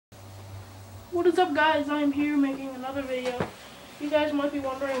What is up, guys? I am here making another video. You guys might be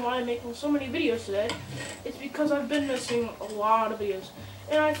wondering why I'm making so many videos today. It's because I've been missing a lot of videos.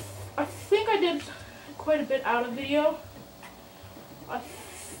 And I think I did quite a bit out of video. I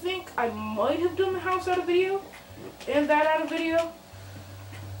think I might have done the house out of video and that out of video.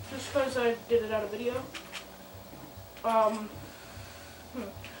 Just because I did it out of video.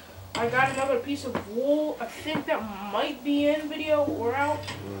 I got another piece of wool. I think that might be in video or out.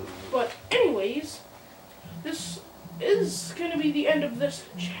 But anyways, this is going to be the end of this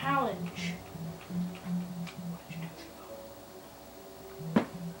challenge.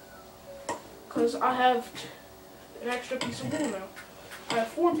 Because I have an extra piece of wool now. I have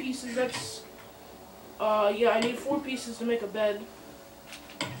 4 pieces. That's, yeah, I need 4 pieces to make a bed.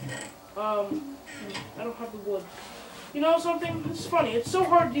 I don't have the wood. You know something? It's funny. It's so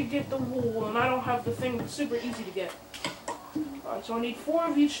hard to get the wool, and I don't have the thing that's super easy to get. So I need 4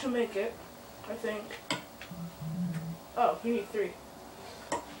 of each to make it, I think. Oh, you need 3.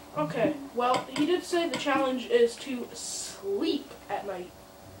 Okay, well, he did say the challenge is to sleep at night.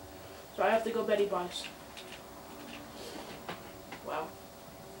 So I have to go Betty Boss. Wow.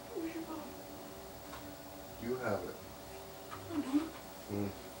 Where's your phone? You have it.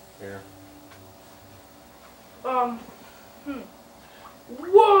 Here.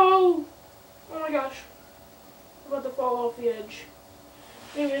 Whoa! Oh my gosh. I'm about to fall off the edge.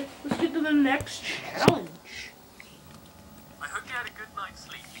 Anyway, let's get to the next challenge. I hope you had a good night's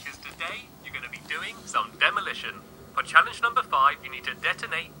sleep, because today you're going to be doing some demolition. For challenge number 5, you need to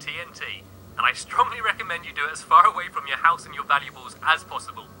detonate TNT. And I strongly recommend you do it as far away from your house and your valuables as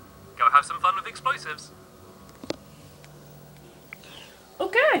possible. Go have some fun with explosives.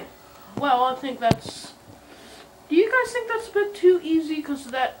 Okay. Well, I think that's... Do you guys think that's a bit too easy because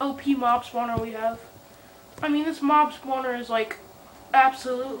of that OP mob spawner we have? I mean, this mob spawner is like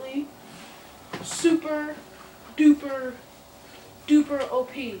absolutely super duper duper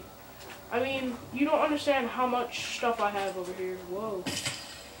OP. I mean, you don't understand how much stuff I have over here. Whoa.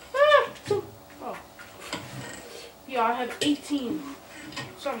 Ah! Oh. Yeah, I have 18.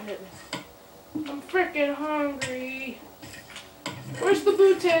 Something hit me. I'm freaking hungry. Where's the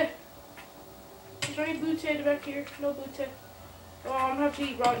booty? Is there any booty back here? No booty. Oh, I'm gonna have to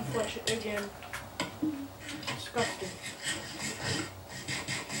eat rotten flesh again. Disgusting.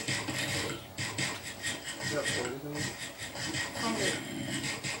 Hungry.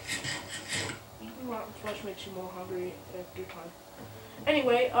 Eating rotten flesh makes you more hungry after time.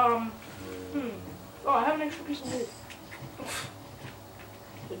 Anyway, Oh, I have an extra piece of wood.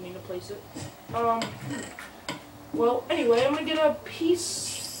 Didn't mean to place it. Well, anyway, I'm gonna get a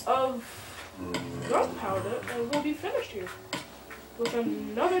piece of gunpowder and we'll be finished here with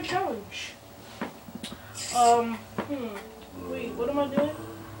another challenge. Wait, what am I doing?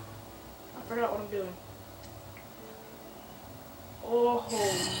 I forgot what I'm doing. Oh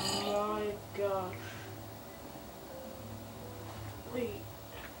my gosh. Wait.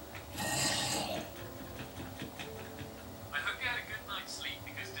 I hope you had a good night's sleep,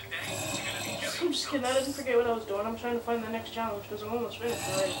 because today you're going to be doing I'm just kidding, I didn't forget what I was doing. I'm trying to find the next challenge because I'm almost finished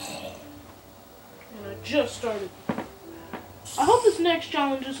already. And I just started. I hope this next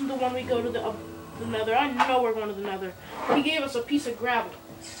challenge isn't the one we go to the nether. I know we're going to the nether. He gave us a piece of gravel.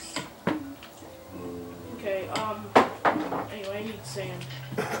 Okay, anyway, I need sand.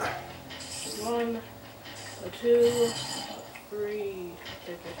 1, 2, 3.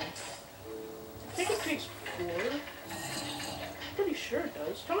 Okay. I think it takes 4. Pretty sure it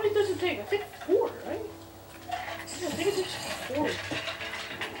does. How many does it take? I think 4, right? Yeah, I think it takes 4.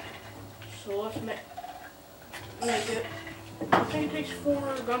 So let's make it. I think it takes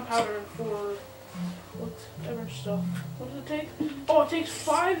 4 gunpowder and 4 whatever stuff. What does it take? Oh, it takes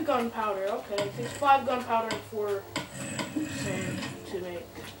 5 gunpowder. Okay, it takes 5 gunpowder and 4 sand to make.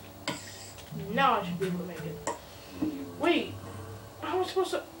 Now I should be able to make it. Wait, how am I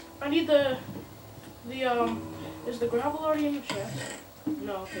supposed to? I need is the gravel already in the chest?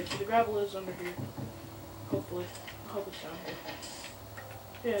 No, okay, so the gravel is under here. Hopefully. I hope it's down here.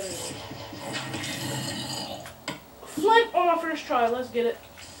 Yeah, there it is. Flint on my first try, let's get it.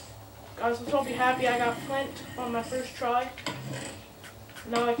 Guys, let's all be happy I got flint on my first try.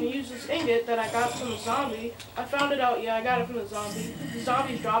 Now I can use this ingot that I got from the zombie. I found it out, yeah, I got it from the zombie. The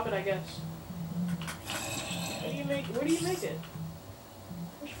zombies drop it, I guess. Where do you make it?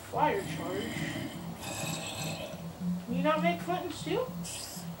 There's fire charge. Can you not make flint and steel?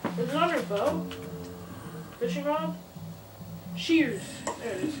 Is it under a bow? Fishing rod? Shears.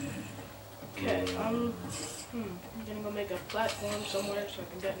 There it is. Okay, I'm gonna go make a platform somewhere so I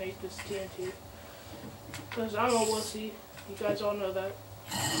can detonate this TNT. Because I'm a wussy. You guys all know that.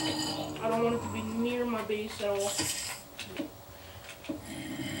 I don't want it to be near my base at all.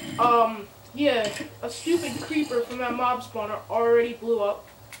 Yeah, a stupid creeper from that mob spawner already blew up.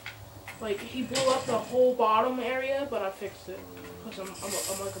 Like, he blew up the whole bottom area, but I fixed it. Because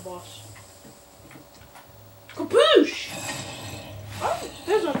I'm like a boss. Kapoosh! Oh,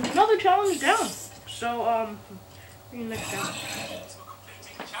 there's another challenge down. So, next down. So we're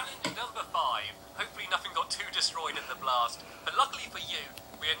completing challenge number 5. Hopefully nothing got too destroyed in the blast. But luckily for you,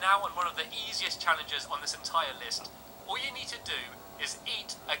 we are now on one of the easiest challenges on this entire list. All you need to do is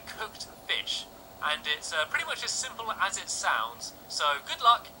eat a cooked fish. And it's pretty much as simple as it sounds. So good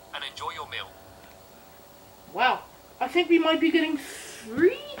luck and enjoy your meal. Wow. I think we might be getting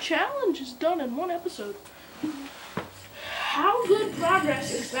 3 challenges done in one episode. How good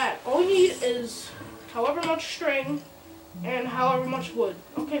progress is that? All you need is however much string and however much wood.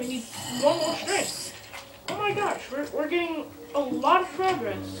 Okay, we need 1 more string. Oh my gosh, we're getting a lot of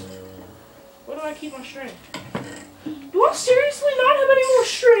progress. Where do I keep my string? Do I seriously not have any more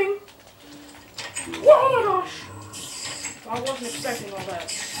string? Oh my gosh! I wasn't expecting all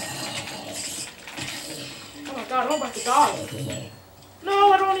that. Oh my god, I'm about to die.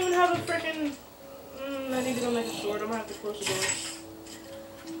 No, I don't even have a freaking... I need to go make a sword. I'm gonna have to close the door.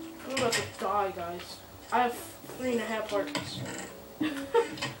 I'm about to die, guys. I have 3.5 hearts.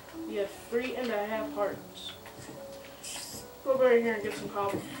 We have 3.5 hearts. Go over here and get some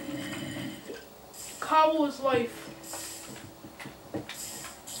cobble. Cobble is life.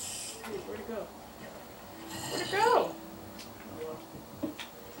 Ooh, where'd it go? Where'd it go?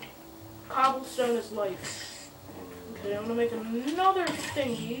 Cobblestone is life. Okay, I'm gonna make another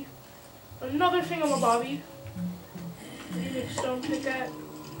thingy. Another thingamabobby. What do you make stone pickaxe?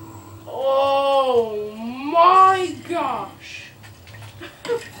 Oh my gosh!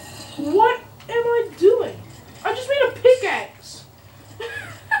 What am I doing? I just made a pickaxe!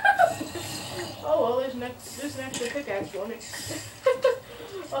 Oh well, there's an extra pickaxe for me.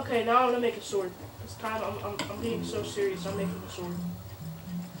 Okay, now I'm gonna make a sword. This time I'm being so serious, I'm making a sword.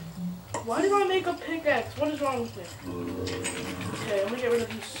 Why did I make a pickaxe? What is wrong with me? Okay, I'm gonna get rid of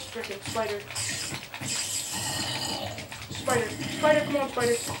these freaking spiders. Spider, come on,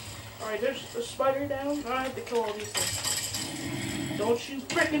 spider. Alright, there's a spider down. Now I have to kill all these things. Don't you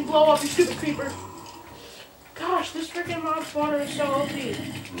freaking blow up, you stupid creeper. Gosh, this freaking mob spawner is so OP.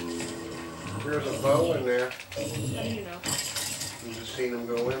 There's a bow in there. How do you know? You just seen him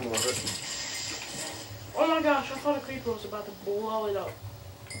go in with it. Oh my gosh, I thought a creeper was about to blow it up.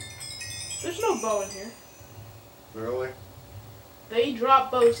 There's no bow in here. Really? They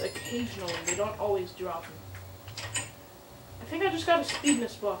drop bows occasionally. They don't always drop them. I think I just got a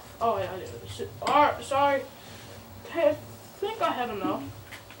speedness buff. Oh, yeah, sorry. Okay, I think I have enough.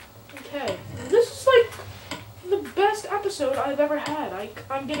 Okay. This is like the best episode I've ever had.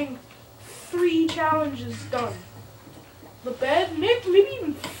 I'm getting 3 challenges done. The bed, maybe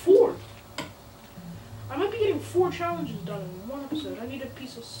even 4. I might be getting 4 challenges done in one episode. I need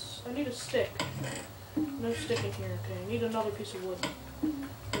a stick. No stick in here, okay. I need another piece of wood.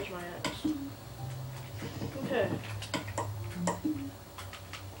 There's my axe. Okay.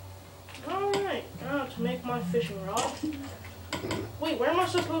 Alright, now to make my fishing rod. Wait, where am I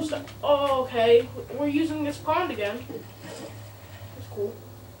supposed to... Oh, okay. We're using this pond again. That's cool.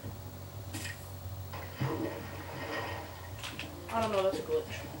 I don't know, that's a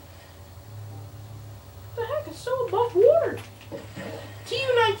glitch. What the heck? It's so above water.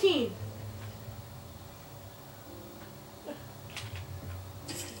 TU-19.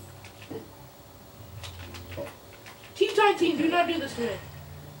 TU-19, do not do this to me.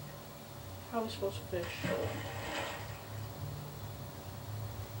 How are we supposed to fish?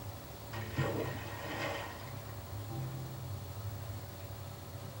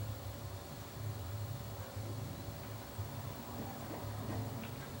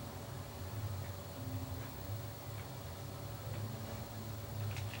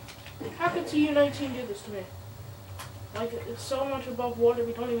 How could TU-19 do this to me? Like, it's so much above water,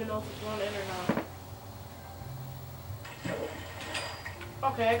 we don't even know if it's going in or not.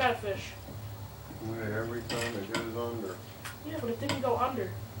 Okay, I got a fish. Yeah, every time it goes under. Yeah, but it didn't go under.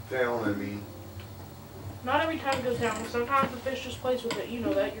 Down, I mean. Not every time it goes down. Sometimes the fish just plays with it. You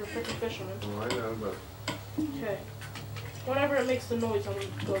know that. You're a freaking fisherman. Well, I know, but... Okay. Whenever it makes the noise, I'm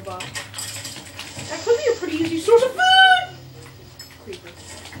going to go by. That could be a pretty easy source of food! Creeper.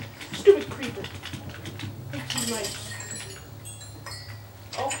 Stupid creeper. It's nice.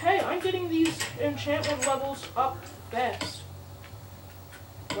 Okay, I'm getting these enchantment levels up fast.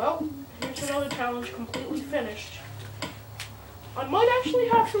 Well, here's another challenge completely finished. I might actually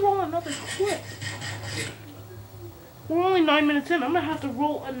have to roll another clip. We're only 9 minutes in. I'm gonna have to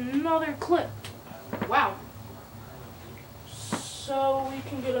roll another clip. Wow. So we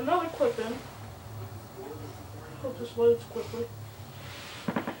can get another clip in. Hope this loads quickly.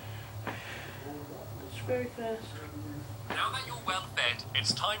 It's very fast. Now that you're well fed,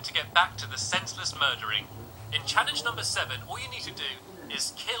 it's time to get back to the senseless murdering. In challenge number 7, all you need to do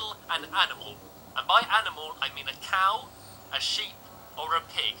is kill an animal. And by animal, I mean a cow, a sheep, or a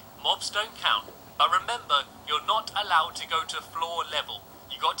pig. Mobs don't count. But remember, you're not allowed to go to floor level.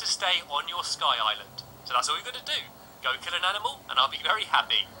 You got to stay on your sky island. So that's all you got to do. Go kill an animal, and I'll be very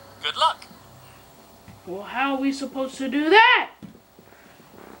happy. Good luck. Well, how are we supposed to do that?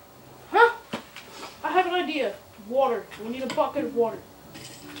 Huh? I have an idea. Water. We need a bucket of water.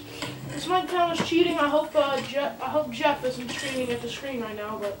 This might count as cheating. I hope Jeff isn't screaming at the screen right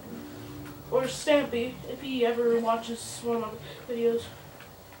now, but or Stampy if he ever watches one of my videos.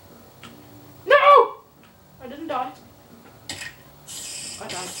 No! I didn't die. I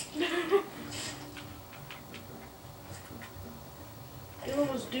died.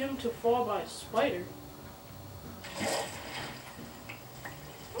 Dylan was doomed to fall by a spider.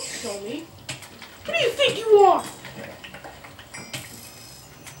 Don't kill me. Who do you think you are?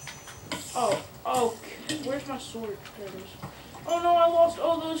 Oh, where's my sword? There it is. Oh no, I lost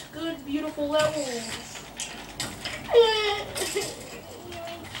all those good, beautiful levels.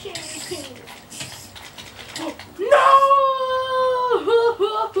 No!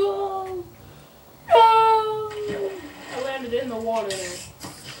 No! I landed in the water there.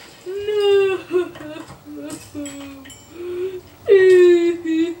 No!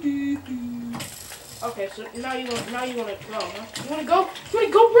 Okay, so now you wanna go, huh? You wanna go? You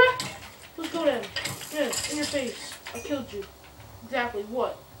wanna go, bruh? Let's go then. Yeah, in your face. I killed you. Exactly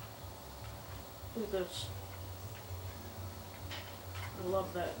what? Look at this. I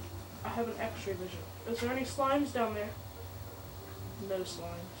love that. I have an X-ray vision. Is there any slimes down there? No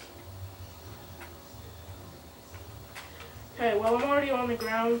slimes. Okay, well I'm already on the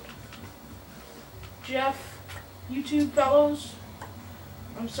ground. Jeff, YouTube fellows,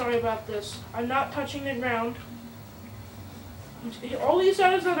 I'm sorry about this. I'm not touching the ground. All he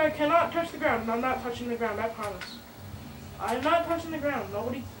said is that I cannot touch the ground, and I'm not touching the ground, I promise. I'm not touching the ground.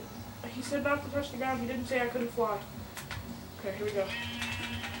 Nobody... He said not to touch the ground. He didn't say I couldn't fly. Okay, here we go.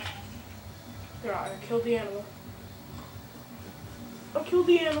 There, I killed the animal. I killed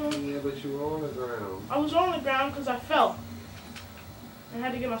the animal. Yeah, but you were on the ground. I was on the ground because I fell. I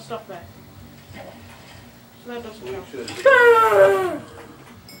had to get my stuff back. So that doesn't count.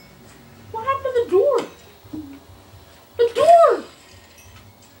 What happened to the door? The door!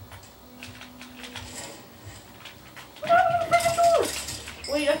 What happened to the freaking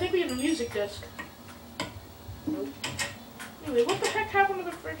door? Wait, I think we have a music disc. Nope. Anyway, what the heck happened to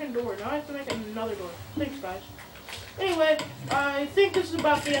the freaking door? Now I have to make another door. Thanks, guys. Anyway, I think this is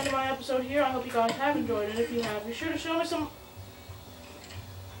about the end of my episode here. I hope you guys have enjoyed it. If you have, be sure to show me some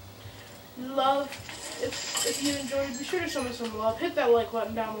love. If you enjoyed, be sure to show me some love. Hit that like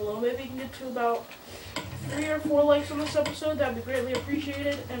button down below. Maybe you can get to about 3 or 4 likes on this episode. That would be greatly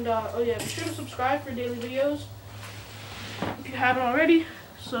appreciated. And, oh yeah, be sure to subscribe for daily videos if you haven't already.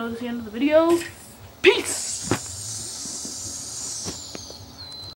 So, this is the end of the video. Peace!